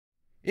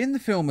In the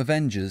film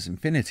Avengers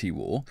Infinity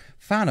War,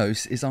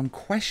 Thanos is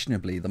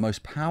unquestionably the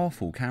most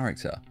powerful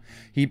character.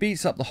 He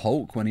beats up the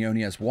Hulk when he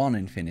only has one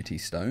Infinity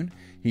Stone,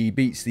 he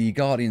beats the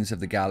Guardians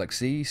of the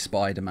Galaxy,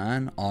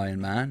 Spider-Man,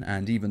 Iron Man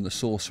and even the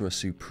Sorcerer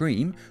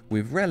Supreme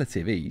with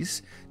relative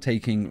ease,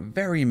 taking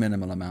very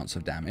minimal amounts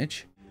of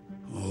damage.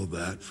 All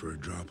that for a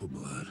drop of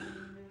blood.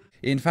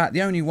 In fact,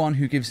 the only one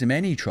who gives him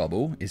any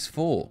trouble is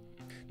Thor.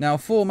 Now,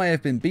 Thor may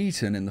have been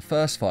beaten in the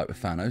first fight with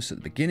Thanos at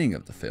the beginning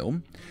of the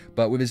film,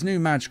 but with his new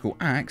magical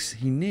axe,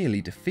 he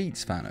nearly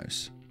defeats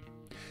Thanos.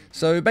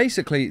 So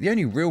basically, the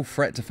only real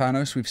threat to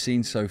Thanos we've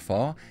seen so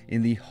far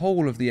in the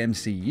whole of the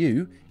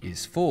MCU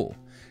is Thor,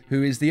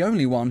 who is the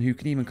only one who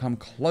can even come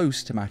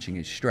close to matching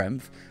his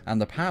strength and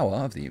the power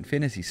of the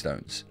Infinity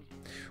Stones.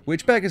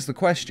 Which begs the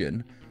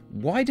question,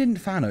 why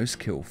didn't Thanos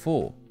kill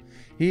Thor?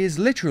 He is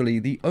literally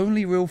the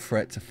only real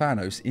threat to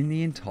Thanos in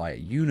the entire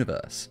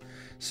universe.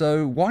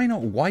 So why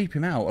not wipe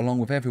him out along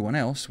with everyone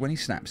else when he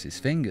snaps his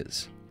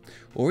fingers?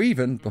 Or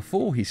even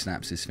before he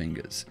snaps his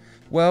fingers?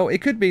 Well,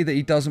 it could be that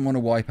he doesn't want to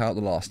wipe out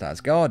the last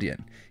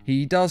Asgardian.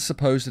 He does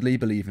supposedly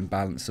believe in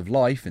balance of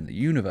life in the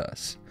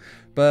universe.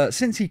 But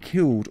since he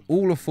killed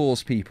all of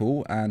Thor's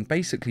people and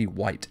basically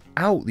wiped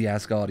out the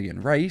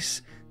Asgardian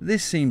race,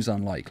 this seems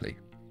unlikely.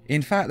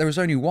 In fact, there is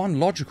only one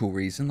logical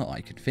reason that I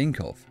could think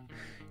of.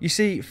 You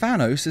see,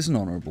 Thanos is an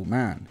honourable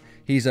man.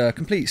 He's a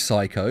complete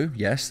psycho,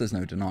 yes, there's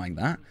no denying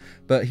that,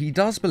 but he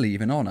does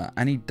believe in honour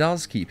and he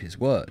does keep his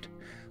word.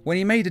 When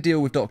he made a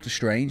deal with Doctor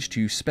Strange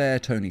to spare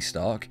Tony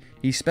Stark,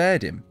 he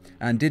spared him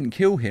and didn't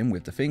kill him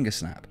with the finger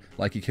snap,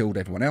 like he killed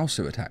everyone else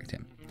who attacked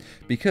him,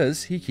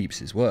 because he keeps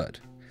his word.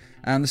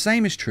 And the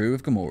same is true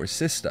of Gamora's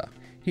sister.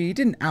 He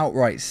didn't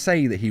outright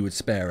say that he would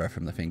spare her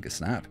from the finger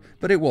snap,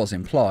 but it was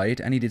implied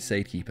and he did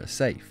say to keep her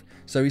safe,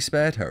 so he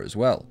spared her as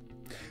well.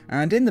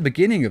 And in the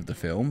beginning of the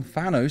film,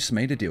 Thanos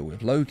made a deal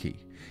with Loki.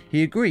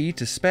 He agreed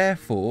to spare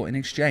Thor in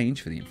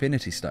exchange for the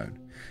Infinity Stone.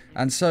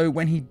 And so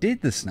when he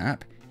did the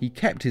snap, he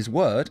kept his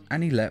word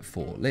and he let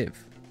Thor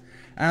live.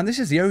 And this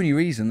is the only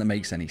reason that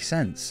makes any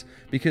sense,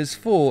 because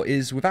Thor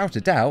is without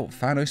a doubt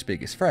Thanos'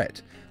 biggest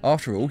threat.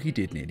 After all, he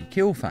did nearly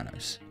kill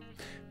Thanos.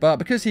 But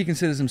because he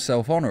considers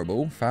himself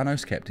honourable,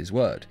 Thanos kept his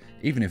word,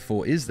 even if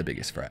Thor is the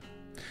biggest threat.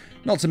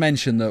 Not to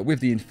mention that with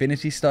the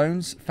Infinity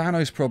Stones,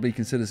 Thanos probably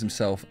considers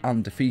himself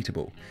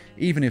undefeatable,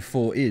 even if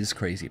Thor is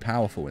crazy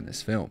powerful in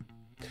this film.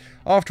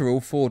 After all,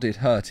 Thor did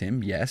hurt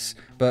him, yes,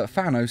 but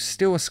Thanos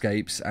still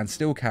escapes and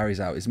still carries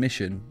out his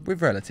mission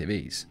with relative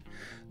ease.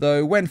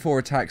 Though when Thor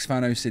attacks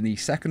Thanos in the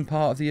second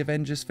part of the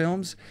Avengers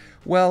films,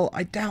 well,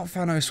 I doubt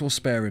Thanos will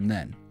spare him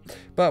then.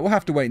 But we'll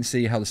have to wait and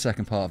see how the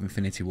second part of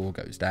Infinity War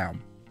goes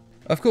down.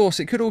 Of course,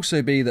 it could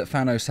also be that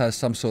Thanos has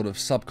some sort of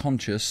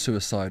subconscious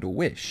suicidal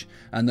wish,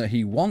 and that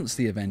he wants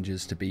the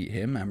Avengers to beat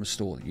him and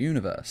restore the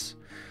universe.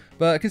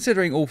 But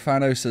considering all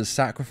Thanos has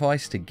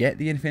sacrificed to get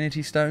the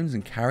Infinity Stones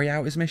and carry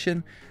out his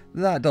mission,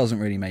 that doesn't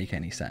really make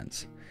any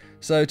sense.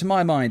 So to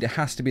my mind, it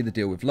has to be the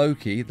deal with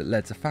Loki that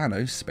led to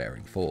Thanos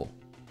sparing Thor.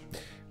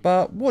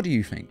 But what do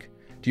you think?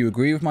 Do you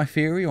agree with my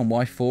theory on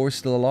why Thor is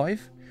still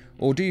alive?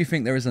 Or do you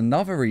think there is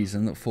another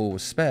reason that Thor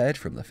was spared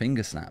from the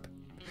finger snap?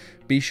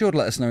 Be sure to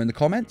let us know in the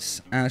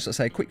comments, and I'd like to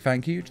say a quick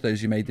thank you to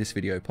those who made this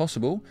video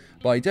possible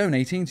by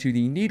donating to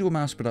the Needle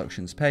Mouse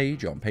Productions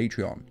page on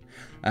Patreon.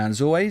 And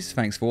as always,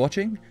 thanks for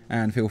watching,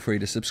 and feel free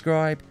to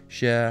subscribe,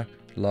 share,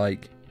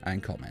 like,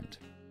 and comment.